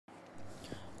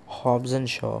Hobbs and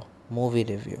Shaw movie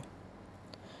review.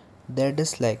 Their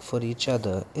dislike for each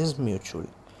other is mutual,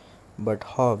 but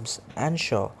Hobbs and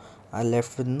Shaw are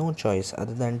left with no choice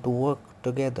other than to work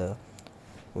together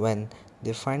when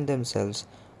they find themselves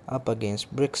up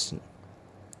against Brixton,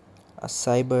 a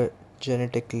cyber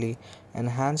genetically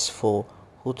enhanced foe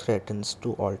who threatens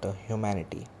to alter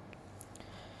humanity.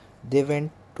 They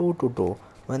went toe to toe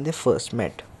when they first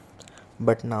met,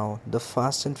 but now the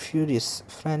Fast and Furious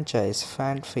franchise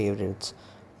fan favorites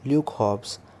Luke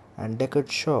Hobbs and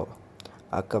Deckard Shaw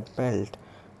are compelled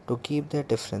to keep their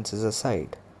differences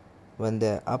aside when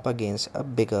they're up against a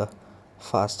bigger,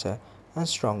 faster, and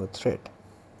stronger threat.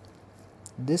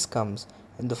 This comes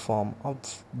in the form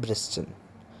of Briston,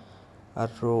 a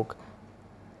rogue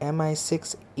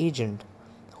MI6 agent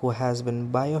who has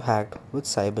been biohacked with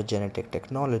cybergenetic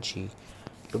technology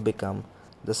to become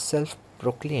the self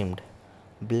proclaimed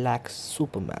Black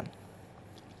Superman.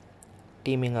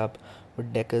 Teaming up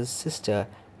with Decker's sister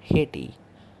Hattie,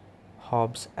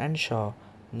 Hobbs and Shaw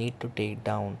need to take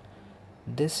down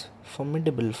this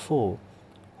formidable foe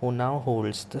who now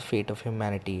holds the fate of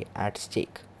humanity at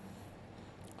stake.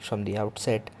 From the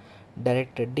outset,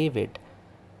 director David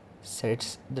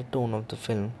sets the tone of the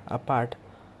film apart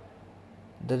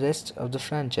the rest of the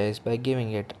franchise by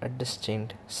giving it a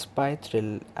distinct spy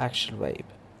thrill action vibe,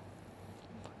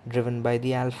 driven by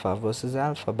the Alpha versus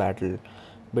Alpha battle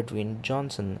between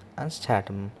Johnson and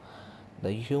Statham.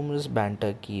 The humorous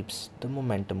banter keeps the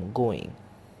momentum going.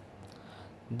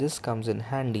 This comes in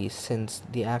handy since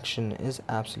the action is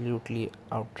absolutely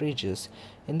outrageous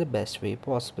in the best way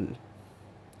possible.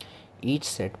 Each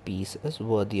set piece is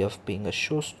worthy of being a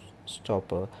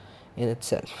showstopper in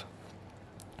itself.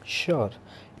 Sure,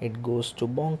 it goes to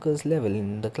bonkers level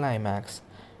in the climax,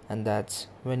 and that's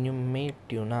when you may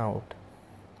tune out,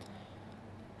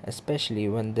 especially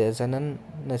when there's an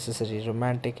unnecessary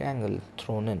romantic angle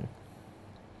thrown in.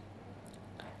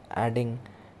 Adding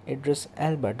Idris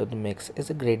Elba to the mix is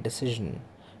a great decision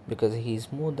because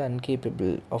he's more than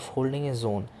capable of holding his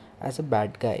own as a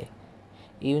bad guy,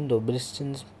 even though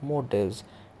Briston's motives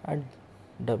are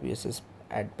dubious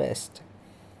at best.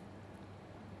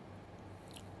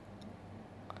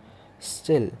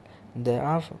 Still, there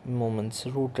are moments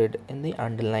rooted in the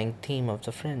underlying theme of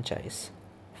the franchise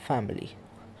family,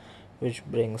 which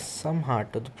brings some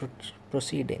heart to the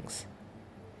proceedings.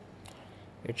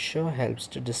 It sure helps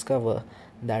to discover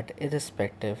that,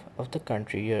 irrespective of the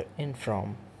country you're in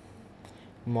from,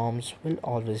 moms will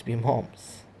always be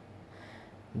moms.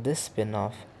 This spin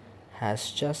off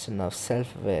has just enough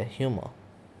self aware humor,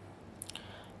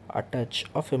 a touch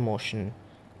of emotion,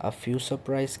 a few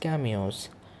surprise cameos,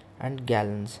 and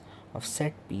gallons of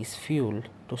set piece fuel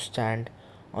to stand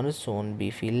on its own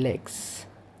beefy legs.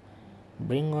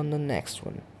 Bring on the next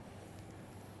one.